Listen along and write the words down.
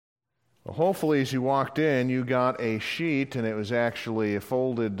Well, hopefully, as you walked in, you got a sheet, and it was actually a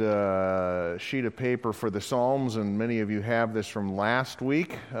folded sheet of paper for the Psalms, and many of you have this from last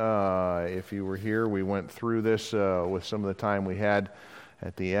week. If you were here, we went through this with some of the time we had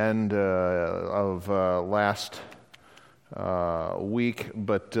at the end of last week,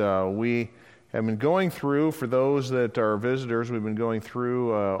 but we have been going through, for those that are visitors, we've been going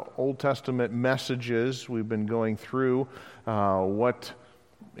through Old Testament messages. We've been going through what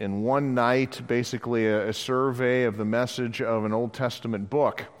in one night, basically a survey of the message of an Old Testament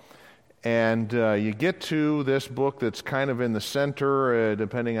book. And you get to this book that's kind of in the center,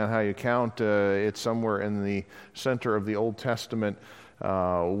 depending on how you count, it's somewhere in the center of the Old Testament.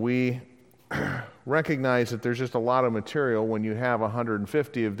 We recognize that there's just a lot of material when you have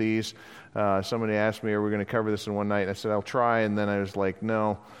 150 of these. Somebody asked me, are we going to cover this in one night? And I said, I'll try, and then I was like,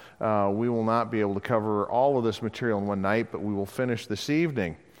 no, we will not be able to cover all of this material in one night, but we will finish this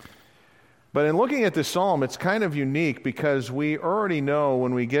evening. But in looking at this psalm, it's kind of unique because we already know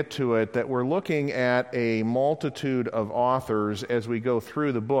when we get to it that we're looking at a multitude of authors as we go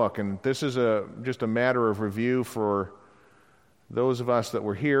through the book. And this is just a matter of review for those of us that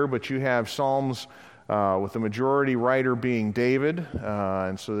were here, but you have Psalms with the majority writer being David,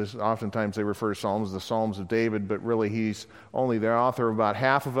 and so this oftentimes they refer to Psalms as the Psalms of David, but really he's only the author of about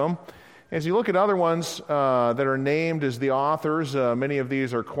half of them. As you look at other ones that are named as the authors, many of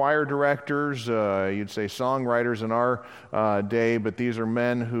these are choir directors, you'd say songwriters in our day, but these are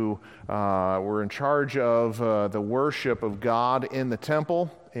men who were in charge of the worship of God in the temple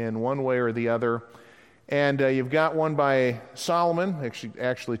in one way or the other. And you've got one by Solomon,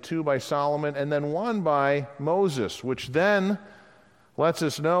 actually two by Solomon, and then one by Moses, which then lets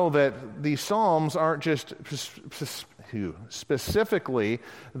us know that these Psalms aren't just specifically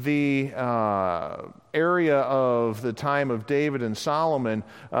the area of the time of David and Solomon,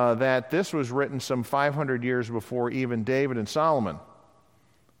 that this was written some 500 years before even David and Solomon,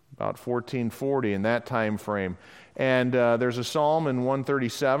 about 1440 in that time frame. And there's a psalm in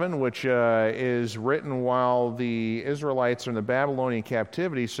 137 which is written while the Israelites are in the Babylonian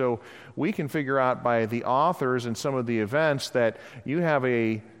captivity, so we can figure out by the authors and some of the events that you have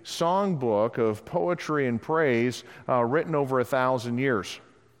a songbook of poetry and praise written over 1,000 years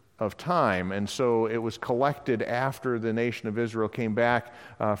of time. And so it was collected after the nation of Israel came back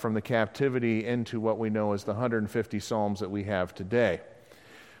from the captivity into what we know as the 150 psalms that we have today.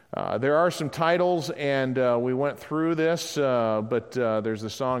 There are some titles, and we went through this, but there's the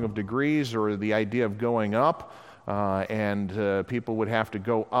Song of Degrees, or the idea of going up, and people would have to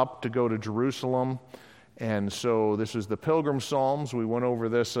go up to go to Jerusalem. And so this is the Pilgrim Psalms. We went over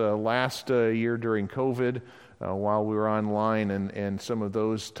this last year during COVID while we were online, and some of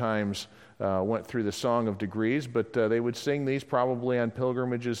those times went through the Song of Degrees, but they would sing these probably on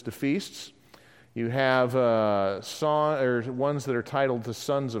pilgrimages to feasts. You have ones that are titled the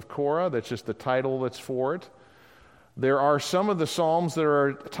Sons of Korah. That's just the title that's for it. There are some of the Psalms that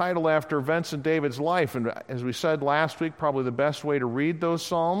are titled after events in David's life. And as we said last week, probably the best way to read those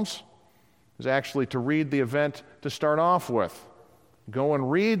Psalms is actually to read the event to start off with. Go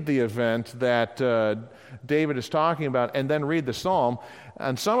and read the event that David is talking about and then read the Psalm.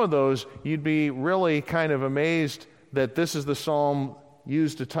 And some of those, you'd be really kind of amazed that this is the Psalm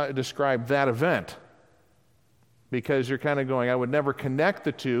used to describe that event, because you're kind of going, I would never connect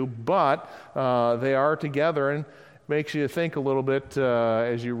the two, but they are together, and makes you think a little bit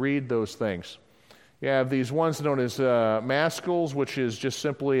as you read those things. You have these ones known as maskils, which is just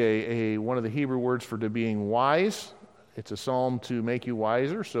simply a one of the Hebrew words for to being wise. It's a psalm to make you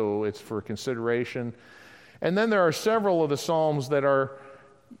wiser, so it's for consideration. And then there are several of the psalms that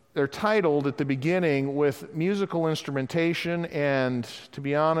they're titled at the beginning with musical instrumentation, and to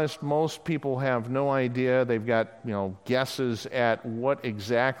be honest, most people have no idea. They've got, guesses at what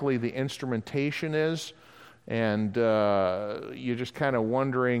exactly the instrumentation is, and you're just kind of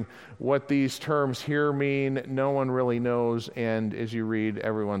wondering what these terms here mean. No one really knows, and as you read,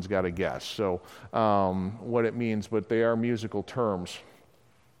 everyone's got a guess. So what it means, but they are musical terms.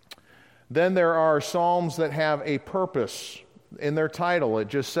 Then there are psalms that have a purpose. In their title, it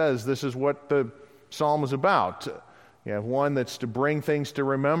just says this is what the psalm is about. You have one that's to bring things to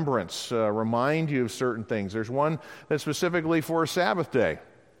remembrance, remind you of certain things. There's one that's specifically for a Sabbath day,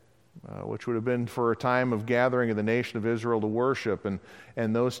 which would have been for a time of gathering of the nation of Israel to worship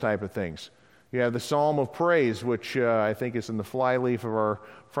and those type of things. You have the Psalm of Praise, which I think is in the flyleaf of our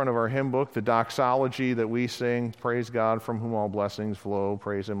front of our hymn book, the doxology that we sing, praise God from whom all blessings flow,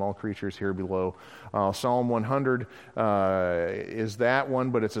 praise Him all creatures here below. Psalm 100 is that one,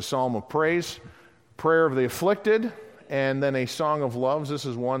 but it's a psalm of praise, prayer of the afflicted, and then a Song of Loves. This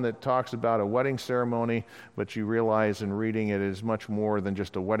is one that talks about a wedding ceremony, but you realize in reading it is much more than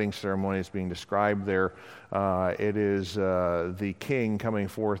just a wedding ceremony that's being described there. It is the king coming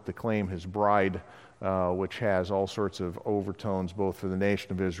forth to claim his bride, which has all sorts of overtones both for the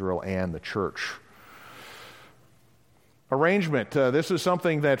nation of Israel and the church. Arrangement. This is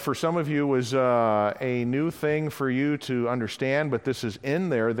something that for some of you was a new thing for you to understand, but this is in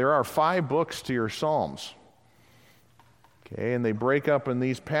there. There are 5 books to your Psalms. Okay, and they break up in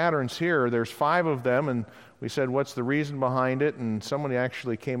these patterns here. There's 5 of them, and we said, what's the reason behind it? And someone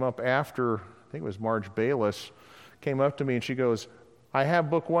actually came up after, I think it was Marge Bayless, came up to me and she goes, I have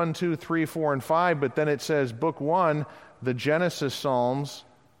book 1, 2, 3, 4, and 5, but then it says book 1, the Genesis Psalms,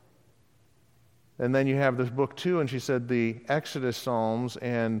 and then you have this book 2, and she said the Exodus Psalms,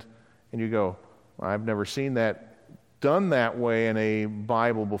 and you go, well, I've never seen that done that way in a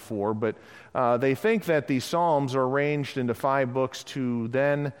Bible before, but they think that these Psalms are arranged into 5 books to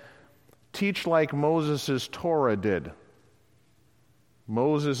then teach like Moses' Torah did.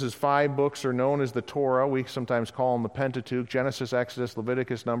 Moses' 5 books are known as the Torah. We sometimes call them the Pentateuch: Genesis, Exodus,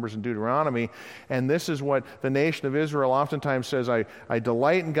 Leviticus, Numbers, and Deuteronomy. And this is what the nation of Israel oftentimes says, I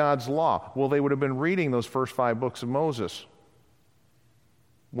delight in God's law. Well, they would have been reading those first 5 books of Moses,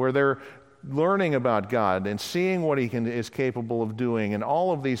 where they're learning about God and seeing what he is capable of doing and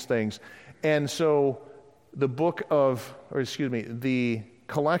all of these things. And so the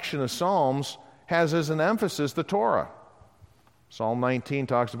collection of Psalms has as an emphasis the Torah. Psalm 19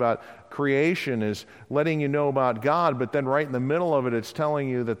 talks about creation is letting you know about God, but then right in the middle of it, it's telling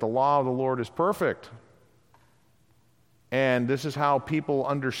you that the law of the Lord is perfect. And this is how people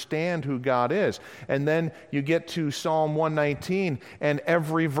understand who God is. And then you get to Psalm 119, and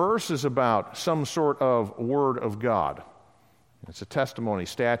every verse is about some sort of word of God. It's a testimony,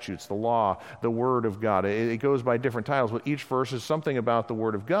 statutes, the law, the word of God. It goes by different titles, but each verse is something about the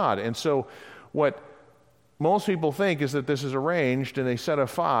word of God. And so what most people think is that this is arranged in a set of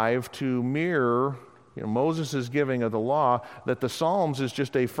 5 to mirror Moses' giving of the law, that the Psalms is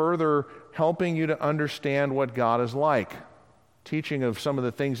just a further helping you to understand what God is like, teaching of some of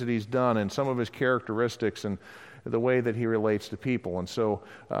the things that he's done and some of his characteristics and the way that he relates to people. And so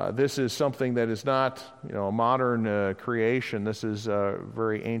this is something that is not a modern creation. This is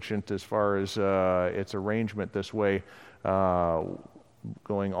very ancient as far as its arrangement this way,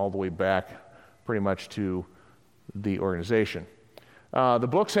 going all the way back pretty much to the organization. The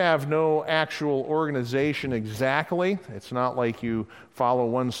books have no actual organization exactly. It's not like you follow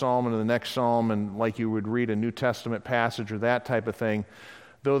one psalm into the next psalm and like you would read a New Testament passage or that type of thing.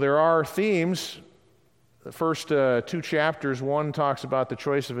 Though there are themes. The first 2 chapters, one talks about the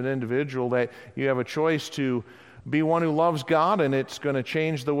choice of an individual, that you have a choice to be one who loves God, and it's going to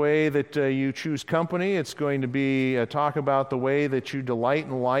change the way that you choose company. It's going to be talk about the way that you delight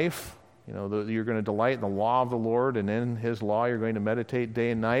in life. You're going to delight in the law of the Lord, and in his law you're going to meditate day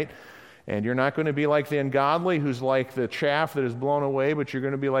and night. And you're not going to be like the ungodly, who's like the chaff that is blown away, but you're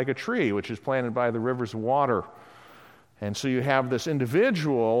going to be like a tree which is planted by the rivers of water. And so you have this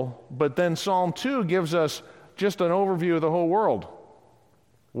individual, but then Psalm 2 gives us just an overview of the whole world.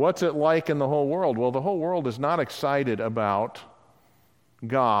 What's it like in the whole world? Well, the whole world is not excited about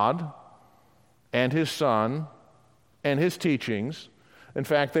God and his Son and his teachings. In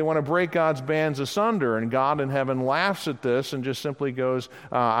fact, they want to break God's bands asunder, and God in heaven laughs at this and just simply goes,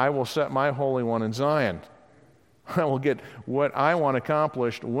 I will set my Holy One in Zion. I will get what I want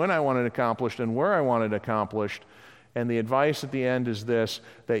accomplished, when I want it accomplished, and where I want it accomplished. And the advice at the end is this,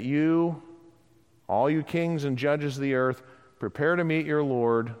 that you, all you kings and judges of the earth, prepare to meet your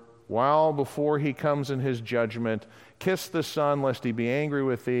Lord while before he comes in his judgment. Kiss the Son, lest he be angry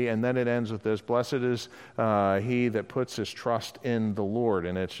with thee. And then it ends with this, blessed is he that puts his trust in the Lord.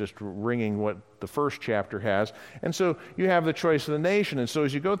 And it's just ringing what the first chapter has. And so you have the choice of the nation. And so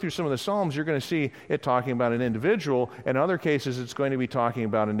as you go through some of the Psalms, you're going to see it talking about an individual. In other cases, it's going to be talking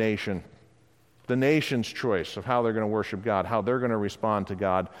about a nation. The nation's choice of how they're going to worship God, how they're going to respond to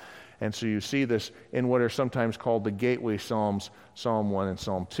God. And so you see this in what are sometimes called the gateway Psalms, Psalm 1 and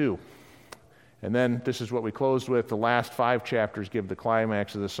Psalm 2. And then this is what we closed with. The last 5 chapters give the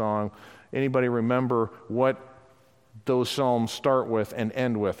climax of the song. Anybody remember what those Psalms start with and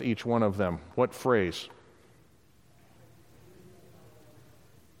end with, each one of them? What phrase?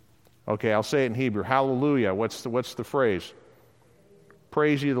 Okay, I'll say it in Hebrew. Hallelujah. What's the phrase?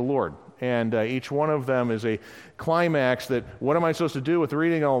 Praise ye the Lord. And each one of them is a climax that, what am I supposed to do with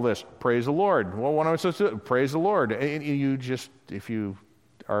reading all this? Praise the Lord. Well, what am I supposed to do? Praise the Lord. And you just, if you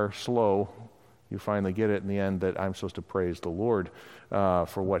are slow, you finally get it in the end that I'm supposed to praise the Lord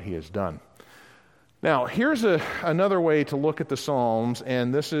for what he has done. Now, here's another way to look at the Psalms,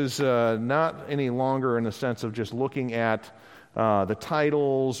 and this is not any longer in the sense of just looking at the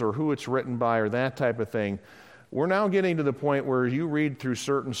titles or who it's written by or that type of thing. We're now getting to the point where you read through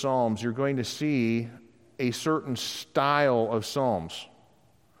certain Psalms, you're going to see a certain style of Psalms.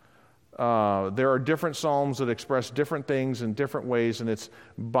 There are different Psalms that express different things in different ways, and it's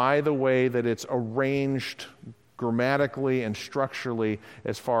by the way that it's arranged grammatically and structurally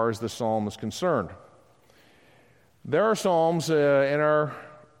as far as the Psalm is concerned. There are Psalms in our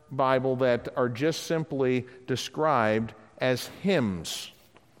Bible that are just simply described as hymns.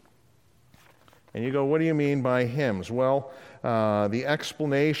 And you go, what do you mean by hymns? Well, the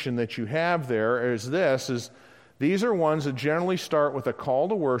explanation that you have there is these are ones that generally start with a call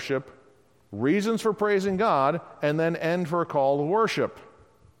to worship, reasons for praising God, and then end for a call to worship.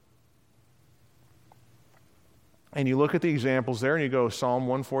 And you look at the examples there and you go Psalm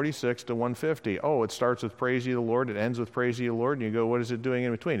 146 to 150. Oh, it starts with praise ye the Lord, it ends with praise ye the Lord, and you go, what is it doing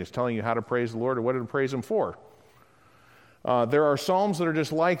in between? It's telling you how to praise the Lord or what to praise Him for. There are Psalms that are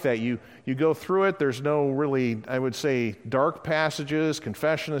just like that. You go through it, there's no really, I would say, dark passages,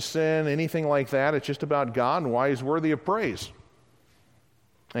 confession of sin, anything like that. It's just about God and why He's worthy of praise.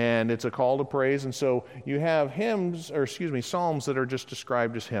 And it's a call to praise, and so you have Psalms that are just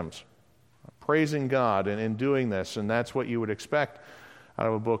described as hymns. Praising God and in doing this, and that's what you would expect out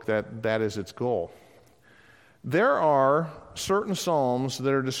of a book that is its goal. There are certain Psalms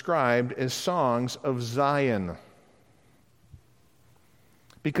that are described as songs of Zion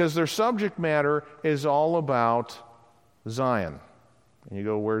because their subject matter is all about Zion. And you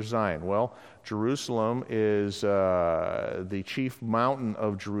go, where's Zion? Well, Jerusalem is the chief mountain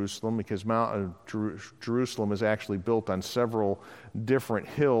of Jerusalem because Jerusalem is actually built on several different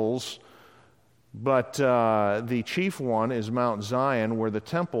hills. But the chief one is Mount Zion, where the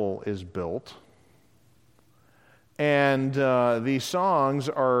temple is built. And these songs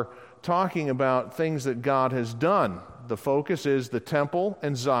are talking about things that God has done. The focus is the temple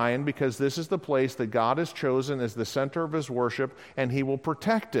and Zion, because this is the place that God has chosen as the center of His worship, and He will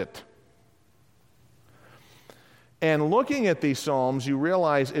protect it. And looking at these Psalms, you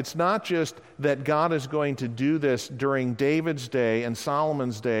realize it's not just that God is going to do this during David's day and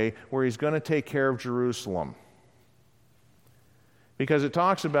Solomon's day, where He's going to take care of Jerusalem. Because it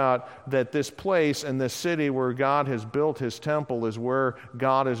talks about that this place and this city where God has built His temple is where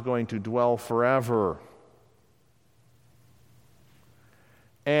God is going to dwell forever.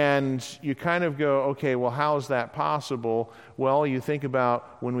 And you kind of go, okay, well, how is that possible? Well, you think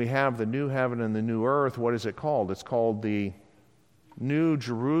about when we have the new heaven and the new earth, what is it called? It's called the New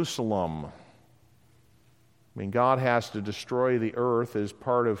Jerusalem. I mean, God has to destroy the earth as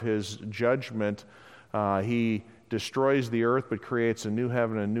part of His judgment. He destroys the earth but creates a new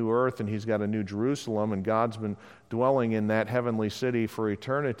heaven and a new earth, and He's got a new Jerusalem, and God's been dwelling in that heavenly city for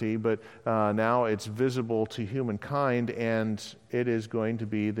eternity, but now it's visible to humankind, and it is going to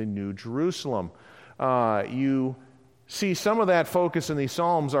be the New Jerusalem. You see some of that focus in these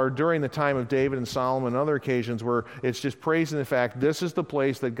Psalms are during the time of David and Solomon and other occasions where it's just praising the fact this is the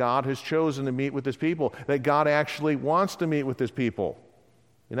place that God has chosen to meet with His people, that God actually wants to meet with His people.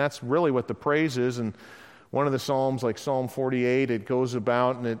 And that's really what the praise is. And one of the Psalms, like Psalm 48, it goes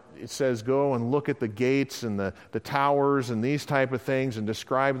about and it says, go and look at the gates and the towers and these type of things and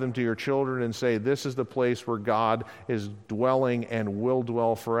describe them to your children and say, this is the place where God is dwelling and will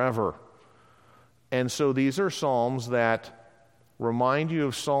dwell forever. And so these are Psalms that remind you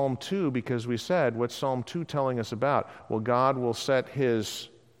of Psalm 2, because we said, what's Psalm 2 telling us about? Well, God will set His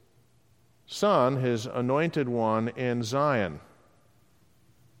Son, His anointed one, in Zion.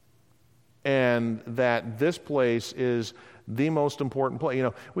 And that this place is the most important place. You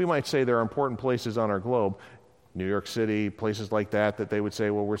know, we might say there are important places on our globe, New York City, places like that they would say,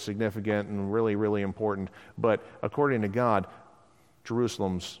 well, we're significant and really, really important. But according to God,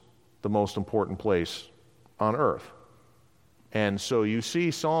 Jerusalem's the most important place on earth. And so you see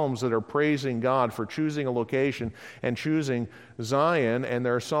Psalms that are praising God for choosing a location and choosing Zion, and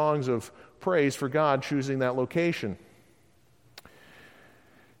there are songs of praise for God choosing that location.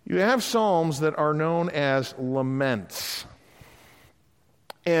 You have Psalms that are known as laments.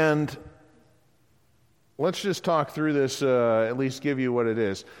 And let's just talk through this, at least give you what it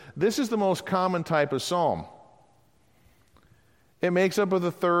is. This is the most common type of psalm. It makes up of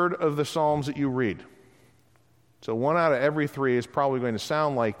a third of the Psalms that you read. So 1 out of every 3 is probably going to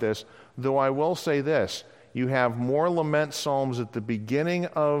sound like this, though I will say this. You have more lament Psalms at the beginning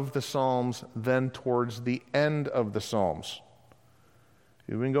of the Psalms than towards the end of the Psalms.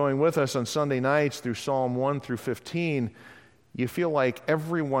 You've been going with us on Sunday nights through Psalm 1 through 15. you feel like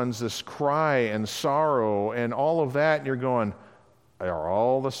everyone's this cry and sorrow and all of that, and you're going, are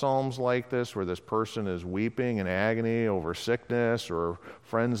all the Psalms like this, where this person is weeping in agony over sickness or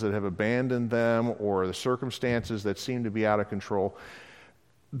friends that have abandoned them or the circumstances that seem to be out of control?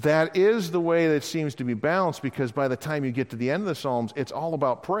 That is the way that seems to be balanced, because by the time you get to the end of the Psalms, it's all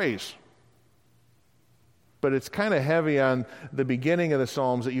about praise. But it's kind of heavy on the beginning of the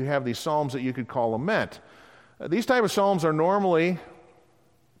Psalms, that you have these Psalms that you could call lament. These type of Psalms are normally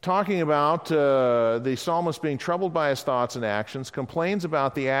talking about the psalmist being troubled by his thoughts and actions, complains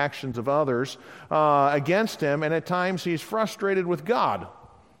about the actions of others against him, and at times he's frustrated with God.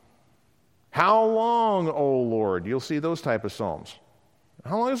 How long, O Lord? You'll see those type of Psalms.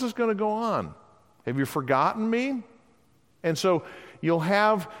 How long is this going to go on? Have you forgotten me? And so you'll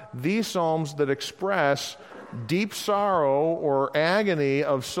have these Psalms that express deep sorrow or agony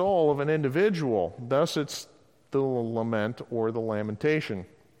of soul of an individual. Thus, it's the lament or the lamentation.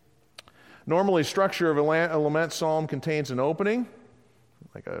 Normally, structure of a lament psalm contains an opening,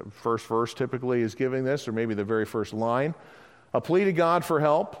 like a first verse typically is giving this, or maybe the very first line. A plea to God for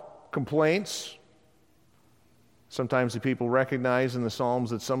help, complaints. Sometimes the people recognize in the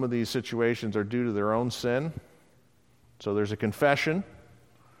Psalms that some of these situations are due to their own sin. So there's a confession,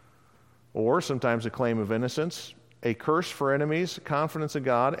 or sometimes a claim of innocence, a curse for enemies, confidence in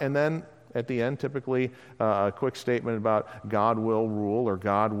God, and then at the end, typically a quick statement about God will rule, or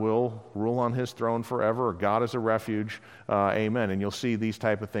God will rule on his throne forever, or God is a refuge, amen. And you'll see these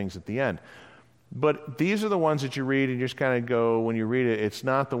type of things at the end. But these are the ones that you read and you just kind of go, when you read it, it's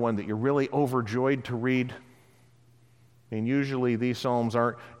not the one that you're really overjoyed to read. I mean, usually these Psalms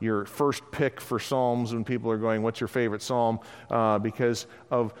aren't your first pick for Psalms when people are going, what's your favorite Psalm? Because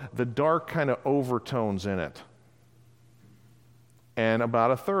of the dark kind of overtones in it. And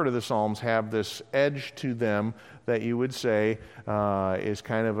about a third of the Psalms have this edge to them that you would say is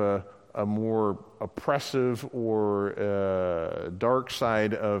kind of a more oppressive or dark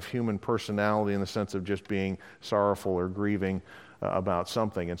side of human personality, in the sense of just being sorrowful or grieving about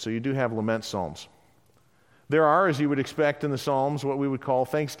something. And so you do have lament Psalms. There are, as you would expect in the Psalms, what we would call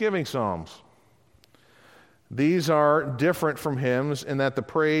thanksgiving Psalms. These are different from hymns in that the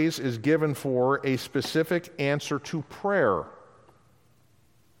praise is given for a specific answer to prayer.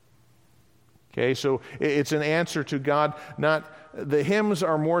 Okay, so it's an answer to God. The hymns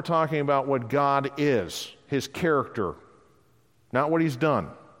are more talking about what God is, his character, not what he's done.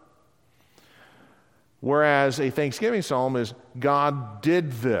 Whereas a thanksgiving psalm is, God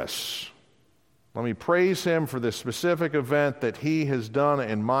did this. Let me praise him for this specific event that he has done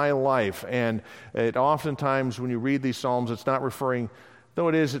in my life. And it oftentimes, when you read these psalms, it's not referring, though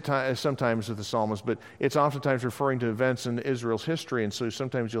it is sometimes with the psalmist, but it's oftentimes referring to events in Israel's history. And so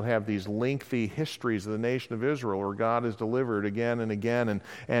sometimes you'll have these lengthy histories of the nation of Israel where God is delivered again and again,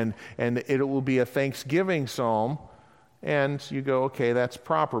 and it will be a thanksgiving psalm. And you go, okay, that's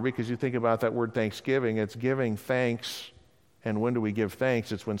proper, because you think about that word thanksgiving, it's giving thanks. And when do we give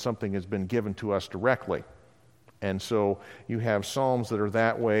thanks? It's when something has been given to us directly. And so you have psalms that are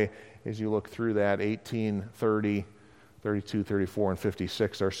that way as you look through that. 18, 30, 32, 34, and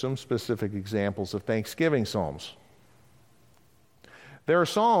 56 are some specific examples of thanksgiving psalms. There are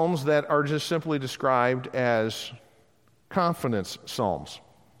psalms that are just simply described as confidence psalms.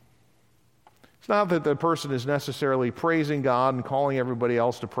 It's not that the person is necessarily praising God and calling everybody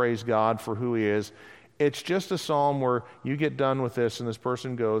else to praise God for who he is. It's just a psalm where you get done with this and this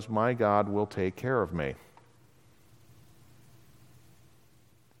person goes, my God will take care of me.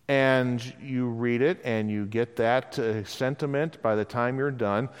 And you read it and you get that sentiment by the time you're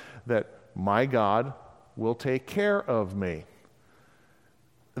done, that my God will take care of me.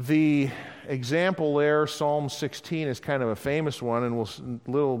 The example there, Psalm 16, is kind of a famous one, and we'll a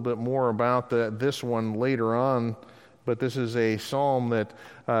little bit more about this one later on. But this is a psalm that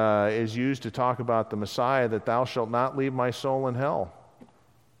is used to talk about the Messiah, that thou shalt not leave my soul in hell.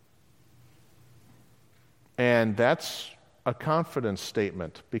 And that's a confidence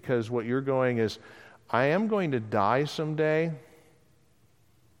statement, because what you're going is, I am going to die someday,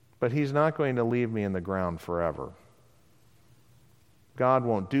 but he's not going to leave me in the ground forever. God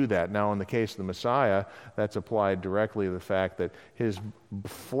won't do that. Now, in the case of the Messiah, that's applied directly to the fact that his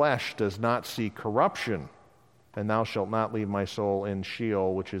flesh does not see corruption. And thou shalt not leave my soul in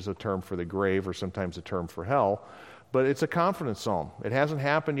Sheol, which is a term for the grave, or sometimes a term for hell. But it's a confidence psalm. It hasn't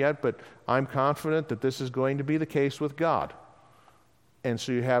happened yet, but I'm confident that this is going to be the case with God. And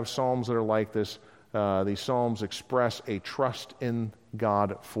so you have psalms that are like this. These psalms express a trust in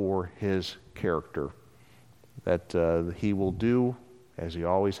God for his character, that he will do as he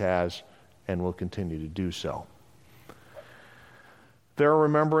always has and will continue to do so. There are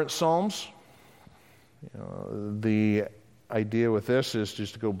remembrance psalms. The idea with this is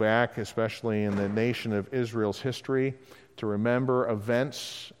just to go back, especially in the nation of Israel's history, to remember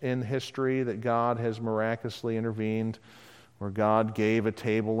events in history that God has miraculously intervened, where God gave a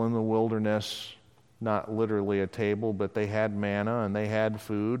table in the wilderness, not literally a table, but they had manna and they had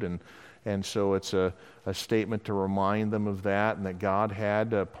food, and so it's a statement to remind them of that, and that God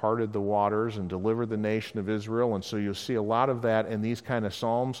had parted the waters and delivered the nation of Israel. And so you'll see a lot of that in these kind of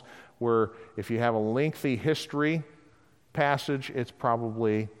psalms, where if you have a lengthy history passage, it's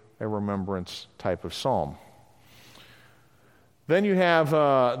probably a remembrance type of psalm. Then you have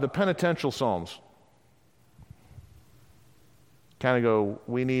the penitential psalms. Kind of go,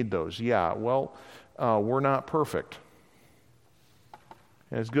 we need those. Yeah, well, we're not perfect.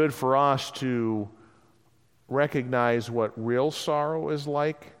 And it's good for us to recognize what real sorrow is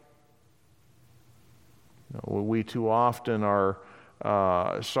like. We too often are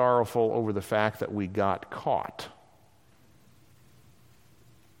sorrowful over the fact that we got caught.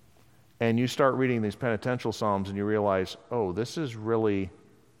 And you start reading these penitential psalms and you realize, oh, this is what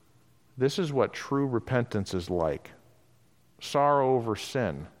true repentance is like. Sorrow over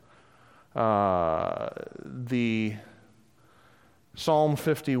sin. The Psalm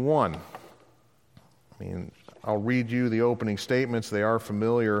 51. I'll read you the opening statements. They are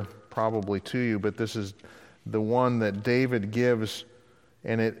familiar probably to you, but this is the one that David gives,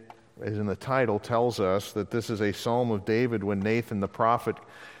 and it, as in the title, tells us that this is a psalm of David when Nathan the prophet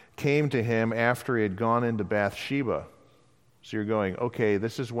came to him after he had gone into Bathsheba. So you're going, okay,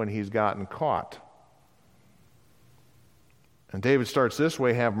 this is when he's gotten caught. And David starts this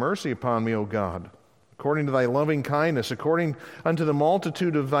way: have mercy upon me, O God, according to thy loving kindness, according unto the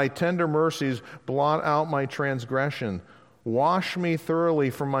multitude of thy tender mercies, blot out my transgression. Wash me thoroughly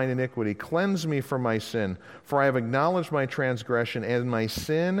from mine iniquity, cleanse me from my sin, for I have acknowledged my transgression, and my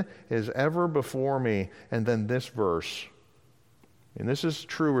sin is ever before me. And then this verse, and this is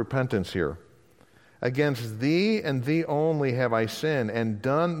true repentance here. Against thee and thee only have I sinned, and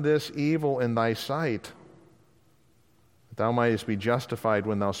done this evil in thy sight, that thou mightest be justified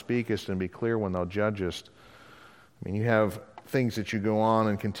when thou speakest, and be clear when thou judgest. You have things that you go on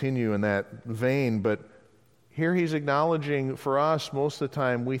and continue in that vein, but here he's acknowledging, for us, most of the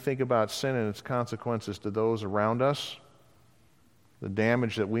time we think about sin and its consequences to those around us, the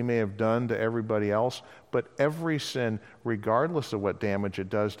damage that we may have done to everybody else, but every sin, regardless of what damage it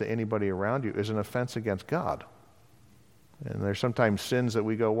does to anybody around you, is an offense against God. And there's sometimes sins that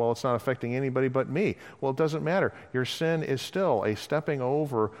we go, well, it's not affecting anybody but me. Well, it doesn't matter. Your sin is still a stepping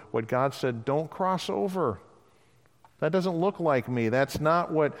over what God said, don't cross over. That doesn't look like me. That's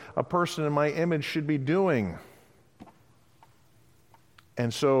not what a person in my image should be doing.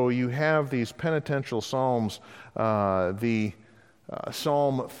 And so you have these penitential psalms. Psalm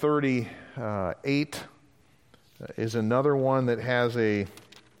 38 is another one that has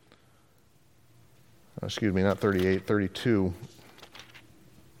not 38, 32.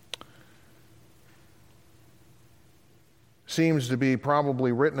 Seems to be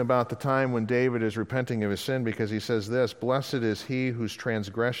probably written about the time when David is repenting of his sin, because he says this: blessed is he whose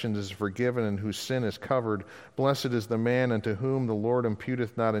transgressions is forgiven and whose sin is covered. Blessed is the man unto whom the Lord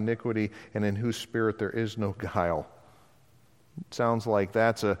imputeth not iniquity, and in whose spirit there is no guile. It sounds like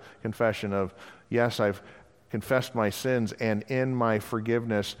that's a confession of, yes, I've confessed my sins, and in my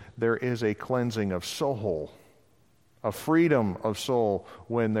forgiveness there is a cleansing of soul, a freedom of soul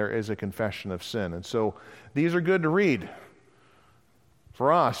when there is a confession of sin. And so these are good to read.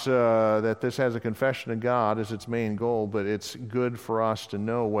 For us, that this has a confession of God is its main goal, but it's good for us to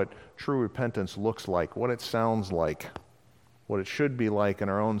know what true repentance looks like, what it sounds like, what it should be like in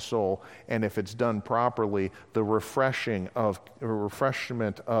our own soul, and if it's done properly, the refreshment of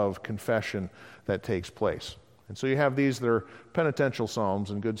confession that takes place. And so you have these that are penitential psalms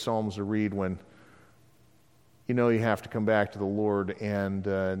and good psalms to read when you know you have to come back to the Lord and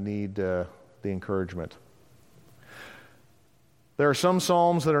need the encouragement. There are some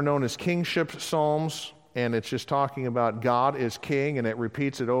psalms that are known as kingship psalms, and it's just talking about God is king, and it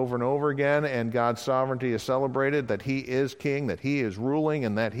repeats it over and over again, and God's sovereignty is celebrated, that he is king, that he is ruling,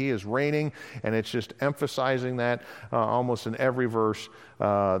 and that he is reigning, and it's just emphasizing that almost in every verse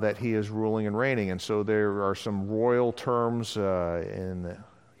that he is ruling and reigning. And so there are some royal terms in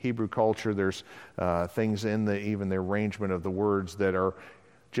Hebrew culture. There's things in even the arrangement of the words that are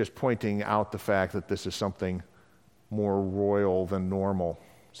just pointing out the fact that this is something more royal than normal.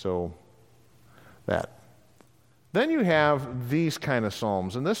 So that. Then you have these kind of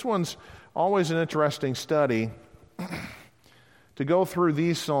psalms, and this one's always an interesting study to go through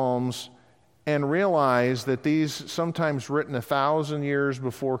these psalms and realize that these sometimes written 1,000 years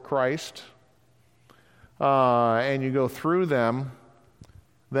before Christ, and you go through them,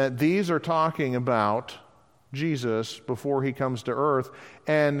 that these are talking about Jesus before he comes to earth,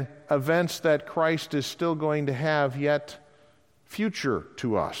 and events that Christ is still going to have yet future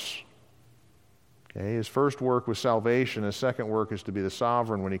to us. Okay, his first work was salvation. His second work is to be the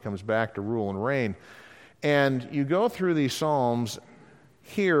sovereign when he comes back to rule and reign. And you go through these Psalms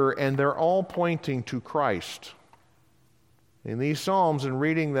here, and they're all pointing to Christ. In these Psalms, and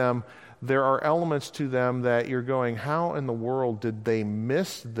reading them, there are elements to them that you're going, how in the world did they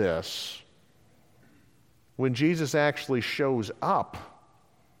miss this when Jesus actually shows up?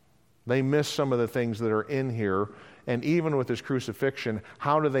 They miss some of the things that are in here. And even with his crucifixion,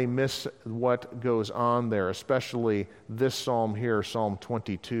 how do they miss what goes on there? Especially this psalm here, Psalm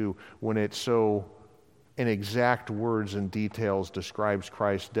 22, when it so, in exact words and details, describes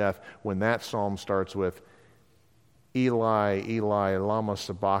Christ's death, when that psalm starts with, Eli, Eli, lama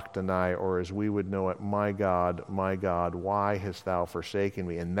sabachthani, or as we would know it, my God, why hast thou forsaken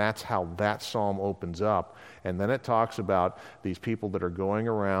me? And that's how that psalm opens up. And then it talks about these people that are going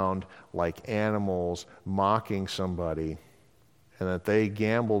around like animals, mocking somebody, and that they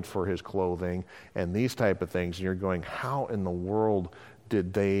gambled for his clothing, and these type of things. And you're going, how in the world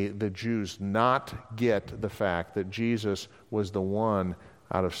did the Jews not get the fact that Jesus was the one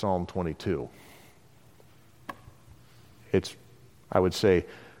out of Psalm 22? It's, I would say,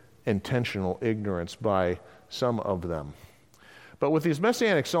 intentional ignorance by some of them. But with these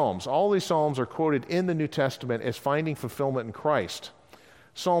Messianic Psalms, all these Psalms are quoted in the New Testament as finding fulfillment in Christ.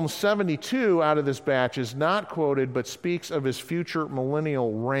 Psalm 72 out of this batch is not quoted, but speaks of his future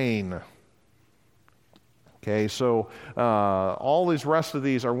millennial reign. Okay, so all these rest of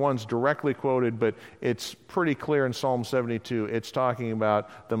these are ones directly quoted, but it's pretty clear in Psalm 72. It's talking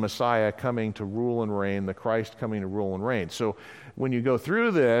about the Messiah coming to rule and reign, the Christ coming to rule and reign. So when you go through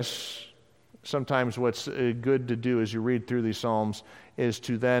this, sometimes what's good to do as you read through these Psalms is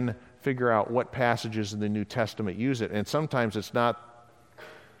to then figure out what passages in the New Testament use it. And sometimes it's not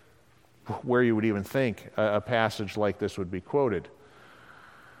where you would even think a passage like this would be quoted.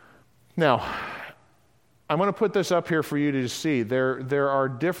 Now, I'm going to put this up here for you to see. There are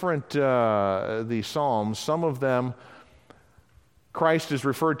different, the Psalms. Some of them, Christ is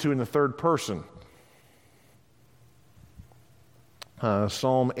referred to in the third person.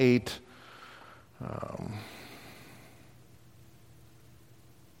 Psalm 8,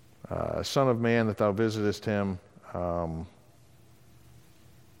 Son of man, that thou visitest him.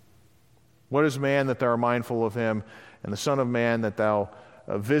 What is man that thou art mindful of him? And the Son of man that thou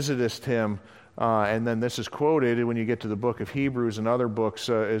visitest him. And then this is quoted when you get to the book of Hebrews and other books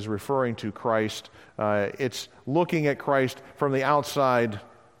is referring to Christ. It's looking at Christ from the outside,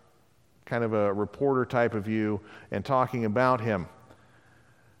 kind of a reporter type of view, and talking about him.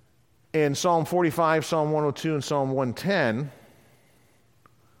 In Psalm 45, Psalm 102, and Psalm 110,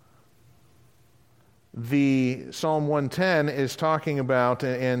 the Psalm 110 is talking about,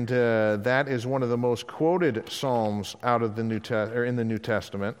 and that is one of the most quoted psalms out of the in the New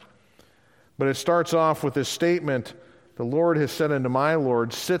Testament. But it starts off with this statement, the Lord has said unto my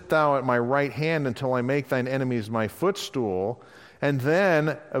Lord, sit thou at my right hand until I make thine enemies my footstool. And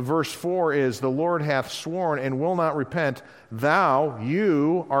then verse 4 is, the Lord hath sworn and will not repent,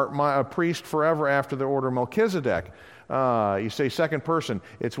 you art a priest forever after the order of Melchizedek. You say second person.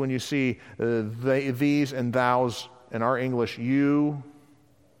 It's when you see these and thous in our English, you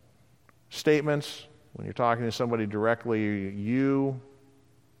statements. When you're talking to somebody directly, you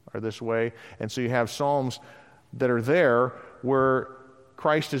are this way. And so you have Psalms that are there where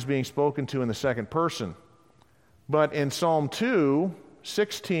Christ is being spoken to in the second person. But in Psalm 2,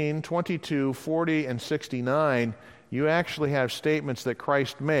 16, 22, 40, and 69, you actually have statements that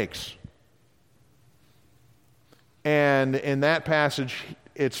Christ makes. And in that passage,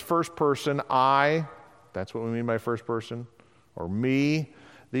 it's first person, I, that's what we mean by first person, or me,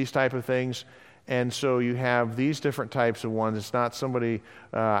 these type of things. And so you have these different types of ones. It's not somebody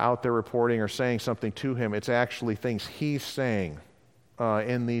out there reporting or saying something to him. It's actually things he's saying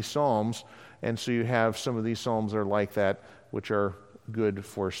in these Psalms. And so you have some of these Psalms that are like that, which are good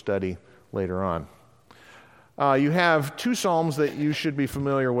for study later on. You have two Psalms that you should be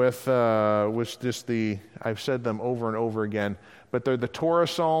familiar with, which I've said them over and over again, but they're the Torah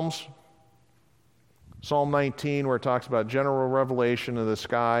Psalms. Psalm 19, where it talks about general revelation of the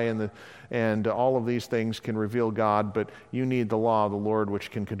sky and all of these things can reveal God, but you need the law of the Lord,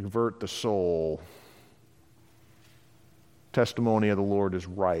 which can convert the soul. Testimony of the Lord is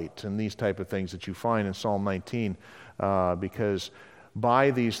right, and these type of things that you find in Psalm 19, because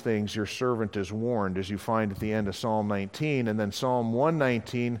By these things your servant is warned, as you find at the end of Psalm 19. And then Psalm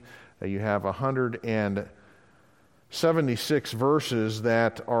 119, you have 176 verses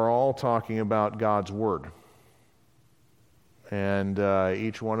that are all talking about God's Word. And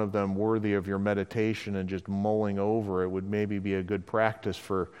each one of them worthy of your meditation and just mulling over. It would maybe be a good practice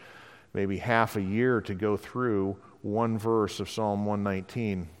for maybe half a year to go through one verse of Psalm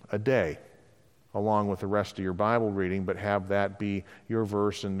 119 a day, along with the rest of your Bible reading, but have that be your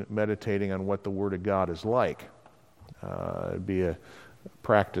verse and meditating on what the Word of God is like. It'd be a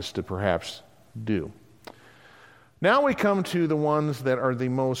practice to perhaps do. Now we come to the ones that are the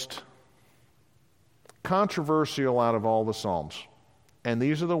most controversial out of all the Psalms. And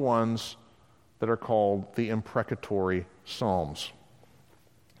these are the ones that are called the imprecatory Psalms.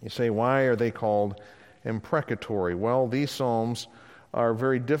 You say, why are they called imprecatory? Well, these Psalms are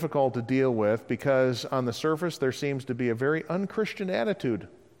very difficult to deal with because on the surface there seems to be a very unchristian attitude.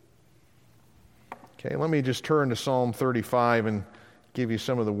 Okay, let me just turn to Psalm 35 and give you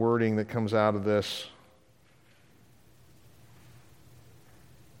some of the wording that comes out of this.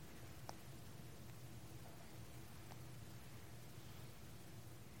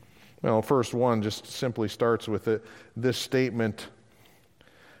 Well, first one just simply starts with this statement: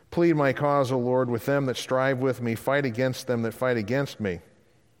 "Plead my cause, O Lord, with them that strive with me. Fight against them that fight against me."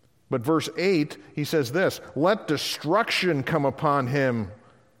 But verse 8, he says this: "Let destruction come upon him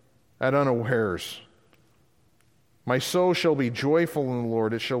at unawares. My soul shall be joyful in the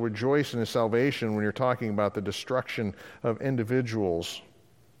Lord. It shall rejoice in his salvation," when you're talking about the destruction of individuals.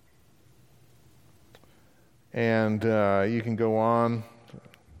 And you can go on.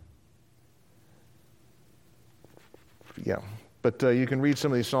 Yeah. But you can read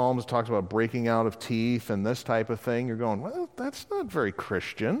some of these Psalms. It talks about breaking out of teeth and this type of thing. You're going, well, that's not very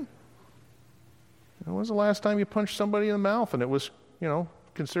Christian. When was the last time you punched somebody in the mouth and it was,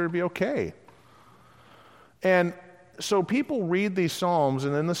 considered to be okay? And so people read these Psalms,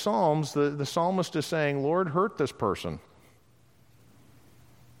 and in the Psalms, the psalmist is saying, Lord, hurt this person.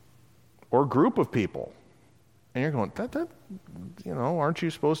 Or group of people. And you're going, aren't you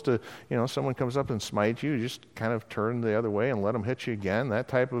supposed to, someone comes up and smites you, just kind of turn the other way and let them hit you again? That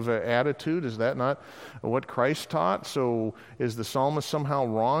type of attitude, is that not what Christ taught? So is the psalmist somehow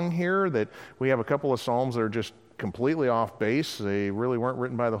wrong here, that we have a couple of psalms that are just completely off base? They really weren't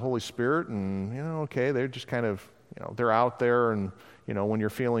written by the Holy Spirit, and, they're just kind of, they're out there, and, when you're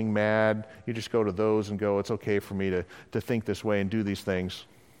feeling mad, you just go to those and go, it's okay for me to think this way and do these things.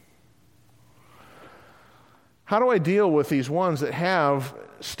 How do I deal with these ones that have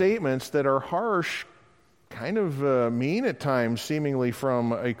statements that are harsh, kind of mean at times, seemingly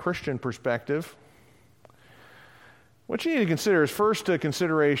from a Christian perspective? What you need to consider is, first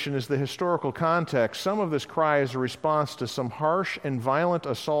consideration is the historical context. Some of this cry is a response to some harsh and violent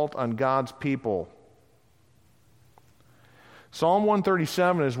assault on God's people. Psalm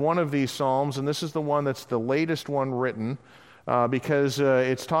 137 is one of these psalms, and this is the one that's the latest one written. Because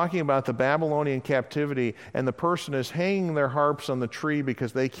it's talking about the Babylonian captivity, and the person is hanging their harps on the tree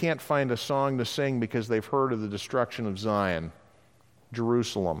because they can't find a song to sing because they've heard of the destruction of Zion,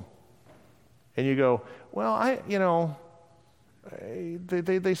 Jerusalem. And you go, well,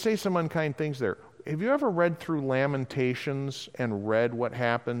 they say some unkind things there. Have you ever read through Lamentations and read what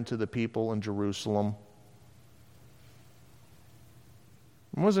happened to the people in Jerusalem?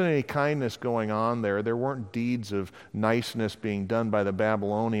 There wasn't any kindness going on there. There weren't deeds of niceness being done by the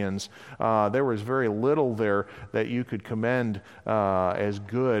Babylonians. There was very little there that you could commend as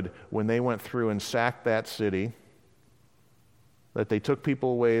good when they went through and sacked that city, that they took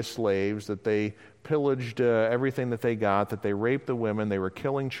people away as slaves, that they pillaged everything that they got, that they raped the women, they were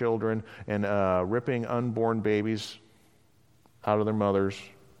killing children and ripping unborn babies out of their mothers.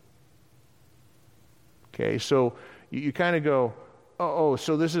 Okay, so you kind of go,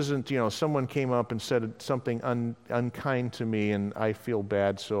 so this isn't, someone came up and said something unkind to me and I feel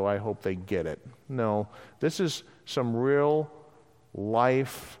bad, so I hope they get it. No, this is some real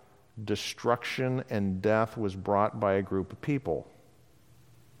life destruction and death was brought by a group of people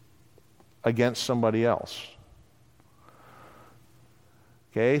against somebody else.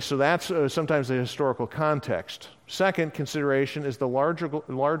 Okay, so that's sometimes the historical context. Second consideration is the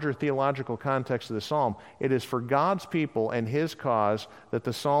larger theological context of the psalm. It is for God's people and his cause that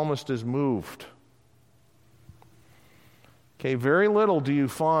the psalmist is moved. Okay, very little do you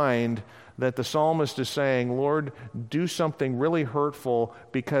find that the psalmist is saying, Lord, do something really hurtful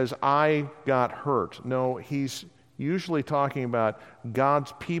because I got hurt. No, he's usually talking about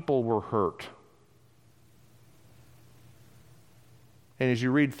God's people were hurt. And as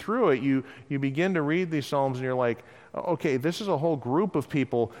you read through it, you begin to read these Psalms and you're like, okay, this is a whole group of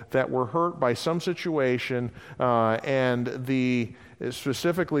people that were hurt by some situation, and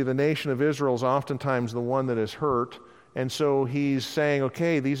specifically the nation of Israel is oftentimes the one that is hurt. And so he's saying,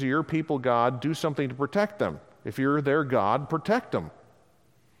 okay, these are your people, God, do something to protect them. If you're their God, protect them.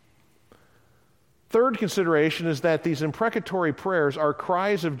 Third consideration is that these imprecatory prayers are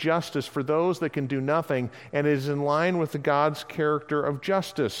cries of justice for those that can do nothing, and it is in line with the God's character of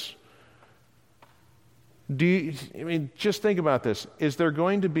justice. Just think about this. Is there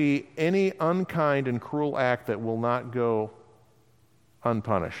going to be any unkind and cruel act that will not go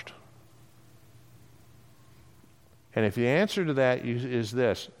unpunished? And if the answer to that is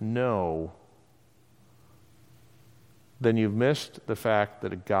this, no, then you've missed the fact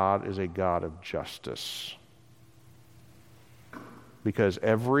that God is a God of justice. Because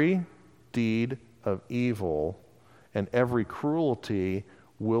every deed of evil and every cruelty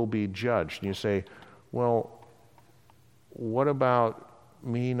will be judged. And you say, well, what about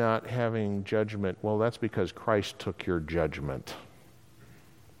me not having judgment? Well, that's because Christ took your judgment.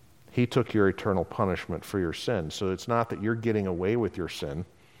 He took your eternal punishment for your sin. So it's not that you're getting away with your sin.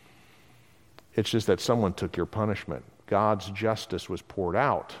 It's just that someone took your punishment. God's justice was poured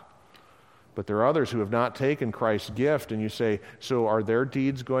out. But there are others who have not taken Christ's gift, and you say, so are their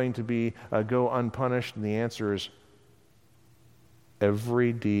deeds going to go unpunished? And the answer is,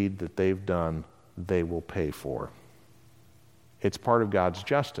 every deed that they've done, they will pay for. It's part of God's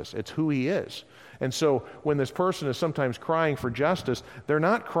justice. It's who He is. And so when this person is sometimes crying for justice, they're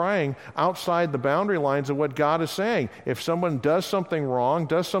not crying outside the boundary lines of what God is saying. If someone does something wrong,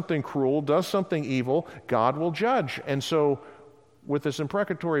 does something cruel, does something evil, God will judge. And so with this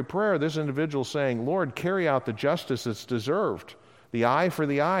imprecatory prayer, this individual is saying, Lord, carry out the justice that's deserved. The eye for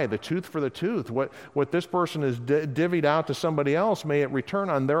the eye, the tooth for the tooth. What this person has divvied out to somebody else, may it return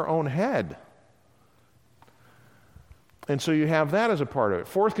on their own head. And so you have that as a part of it.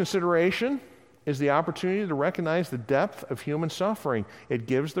 Fourth consideration is the opportunity to recognize the depth of human suffering. It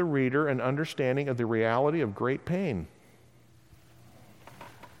gives the reader an understanding of the reality of great pain.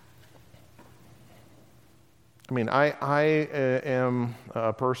 I am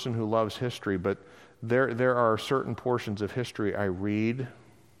a person who loves history, but there are certain portions of history I read,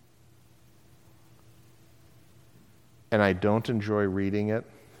 and I don't enjoy reading it.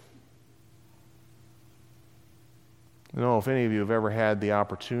 I don't know if any of you have ever had the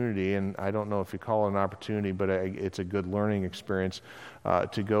opportunity, and I don't know if you call it an opportunity, but it's a good learning experience,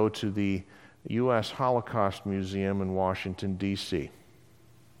 to go to the U.S. Holocaust Museum in Washington, D.C.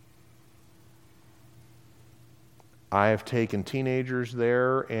 I have taken teenagers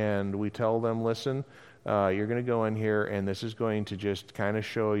there, and we tell them, listen, you're going to go in here, and this is going to just kind of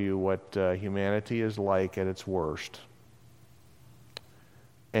show you what humanity is like at its worst.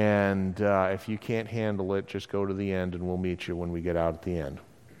 And if you can't handle it, just go to the end and we'll meet you when we get out at the end.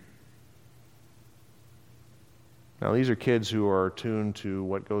 Now, these are kids who are tuned to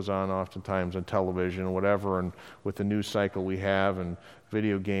what goes on oftentimes on television or whatever, and with the news cycle we have and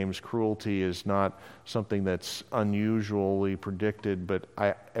video games, cruelty is not something that's unusually predicted, but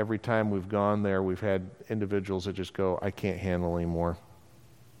every time we've gone there, we've had individuals that just go, I can't handle anymore.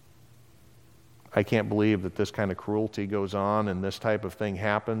 I can't believe that this kind of cruelty goes on and this type of thing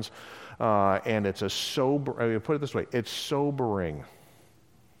happens. And it's put it this way, it's sobering.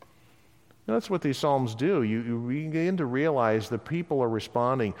 That's what these Psalms do. You begin to realize that people are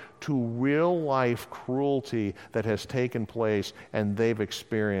responding to real life cruelty that has taken place, and they've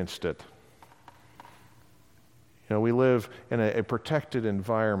experienced it. We live in a protected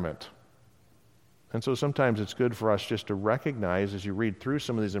environment. And so sometimes it's good for us just to recognize, as you read through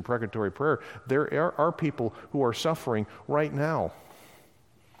some of these imprecatory prayer, there are people who are suffering right now.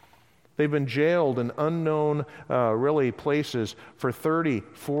 They've been jailed in unknown, places for 30,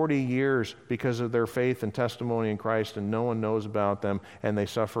 40 years because of their faith and testimony in Christ, and no one knows about them, and they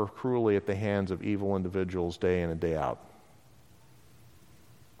suffer cruelly at the hands of evil individuals day in and day out.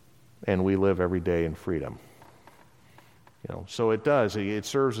 And we live every day in freedom. So it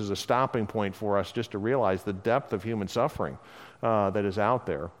serves as a stopping point for us just to realize the depth of human suffering that is out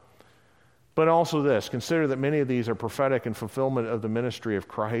there. But also this, consider that many of these are prophetic in fulfillment of the ministry of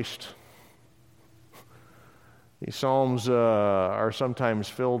Christ. These Psalms are sometimes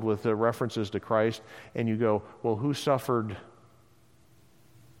filled with references to Christ, and you go, well, who suffered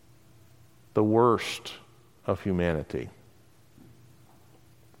the worst of humanity?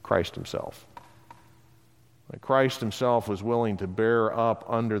 Christ himself. Christ himself was willing to bear up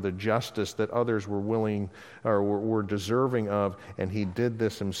under the justice that others were willing or were deserving of, and he did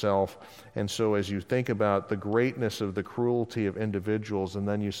this himself. And so as you think about the greatness of the cruelty of individuals, and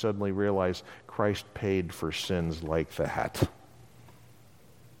then you suddenly realize Christ paid for sins like that,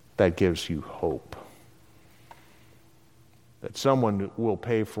 that gives you hope. That someone will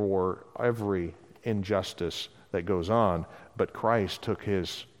pay for every injustice that goes on, but Christ took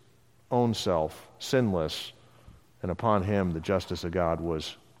his own self, sinless, and upon him the justice of God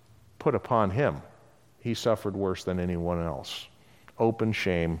was put upon him. He suffered worse than anyone else. Open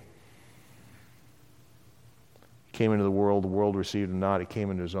shame. He came into the world received him not. He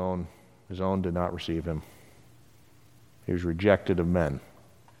came into his own did not receive him. He was rejected of men.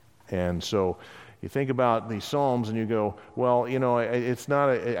 And so you think about these Psalms and you go, well, it's not,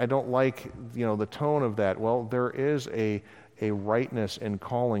 I don't like, the tone of that. Well, there is a rightness in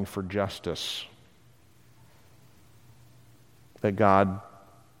calling for justice. That God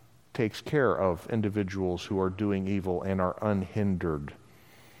takes care of individuals who are doing evil and are unhindered.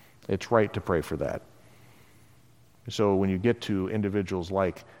 It's right to pray for that. So when you get to individuals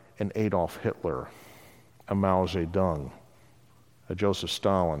like an Adolf Hitler, a Mao Zedong, a Joseph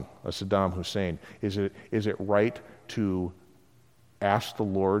Stalin, a Saddam Hussein, is it right to ask the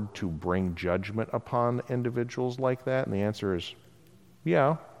Lord to bring judgment upon individuals like that? And the answer is,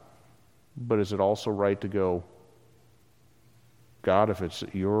 yeah. But is it also right to go, God, if it's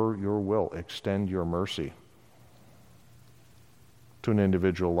your will, extend your mercy to an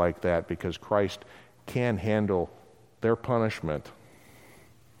individual like that, because Christ can handle their punishment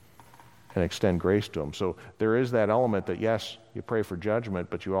and extend grace to them. So there is that element that, yes, you pray for judgment,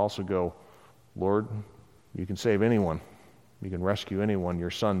 but you also go, Lord, you can save anyone. You can rescue anyone.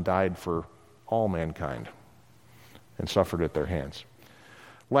 Your Son died for all mankind and suffered at their hands.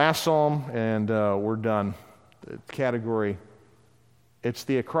 Last psalm, and we're done. The category, it's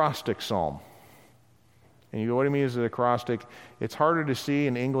the acrostic psalm. And you go, what do you mean is it acrostic? It's harder to see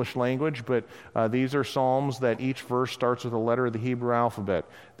in English language, but these are psalms that each verse starts with a letter of the Hebrew alphabet.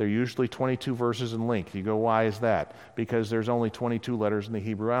 They're usually 22 verses in length. You go, why is that? Because there's only 22 letters in the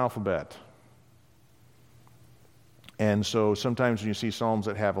Hebrew alphabet. And so sometimes when you see psalms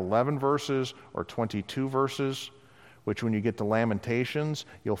that have 11 verses or 22 verses, which when you get to Lamentations,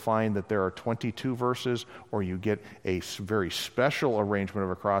 you'll find that there are 22 verses, or you get a very special arrangement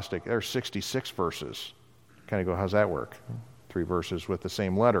of acrostic. There are 66 verses. Kind of go, how's that work? 3 verses with the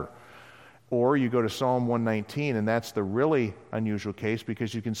same letter. Or you go to Psalm 119, and that's the really unusual case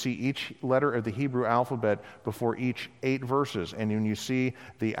because you can see each letter of the Hebrew alphabet before each 8 verses. And when you see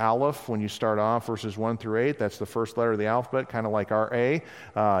the Aleph, when you start off verses 1 through 8, that's the first letter of the alphabet, kind of like our A.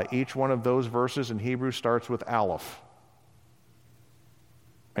 Each one of those verses in Hebrew starts with Aleph.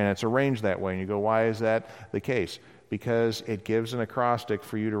 And it's arranged that way. And you go, why is that the case? Because it gives an acrostic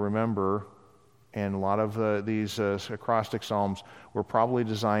for you to remember. And a lot of these acrostic psalms were probably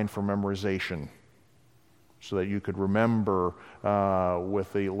designed for memorization so that you could remember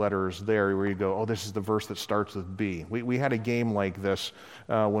with the letters there where you go, oh, this is the verse that starts with B. We had a game like this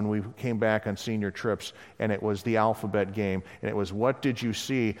when we came back on senior trips, and it was the alphabet game, and it was, what did you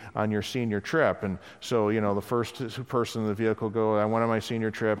see on your senior trip? And so, the first person in the vehicle go, I went on my senior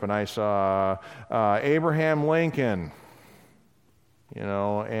trip, and I saw Abraham Lincoln,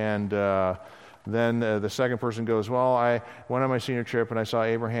 and then the second person goes, well, I went on my senior trip, and I saw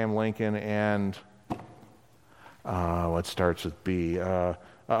Abraham Lincoln and what starts with B? A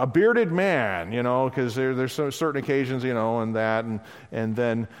bearded man, because there's certain occasions, and that, and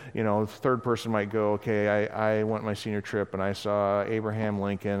then, the third person might go, okay, I went on my senior trip and I saw Abraham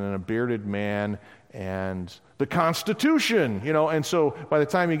Lincoln and a bearded man and the Constitution, and so by the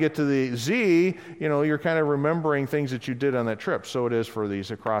time you get to the Z, you're kind of remembering things that you did on that trip. So it is for these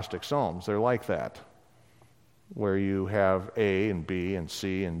acrostic psalms. They're like that, where you have A and B and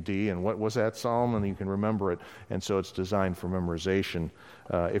C and D, and what was that psalm? And you can remember it. And so it's designed for memorization.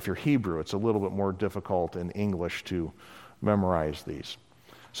 If you're Hebrew, it's a little bit more difficult in English to memorize these.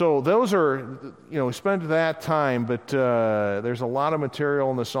 So those are, we spend that time, but there's a lot of material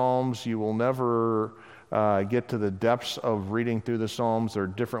in the Psalms. You will never get to the depths of reading through the Psalms. There are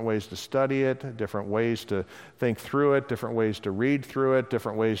different ways to study it, different ways to think through it, different ways to read through it,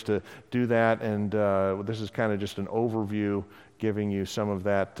 different ways to do that. And this is kind of just an overview giving you some of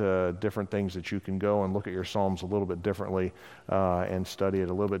that different things that you can go and look at your Psalms a little bit differently and study it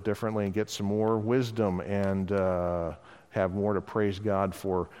a little bit differently and get some more wisdom and have more to praise God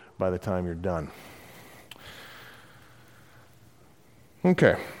for by the time you're done.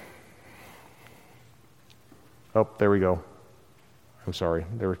 Okay. Oh, there we go. I'm sorry.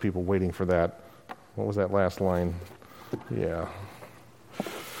 There were people waiting for that. What was that last line? Yeah.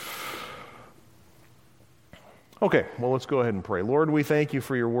 Okay, well, let's go ahead and pray. Lord, we thank you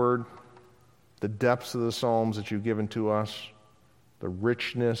for your word, the depths of the Psalms that you've given to us, the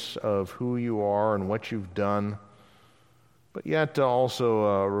richness of who you are and what you've done, but yet also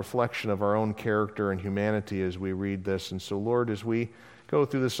a reflection of our own character and humanity as we read this. And so, Lord, as we go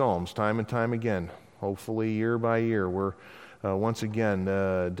through the Psalms time and time again, hopefully year by year, we're once again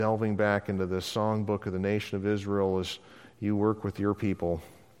delving back into the songbook of the nation of Israel as you work with your people.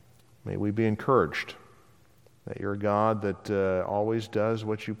 May we be encouraged that you're a God that always does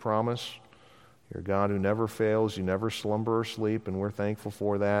what you promise. You're a God who never fails, you never slumber or sleep, and we're thankful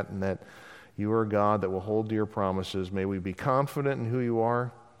for that, and that you are a God that will hold to your promises. May we be confident in who you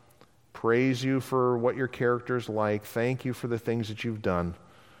are, praise you for what your character is like, thank you for the things that you've done,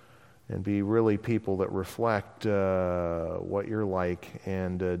 and be really people that reflect what you're like,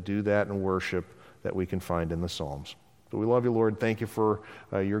 and do that in worship that we can find in the Psalms. So we love you, Lord. Thank you for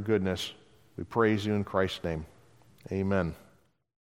your goodness. We praise you in Christ's name. Amen.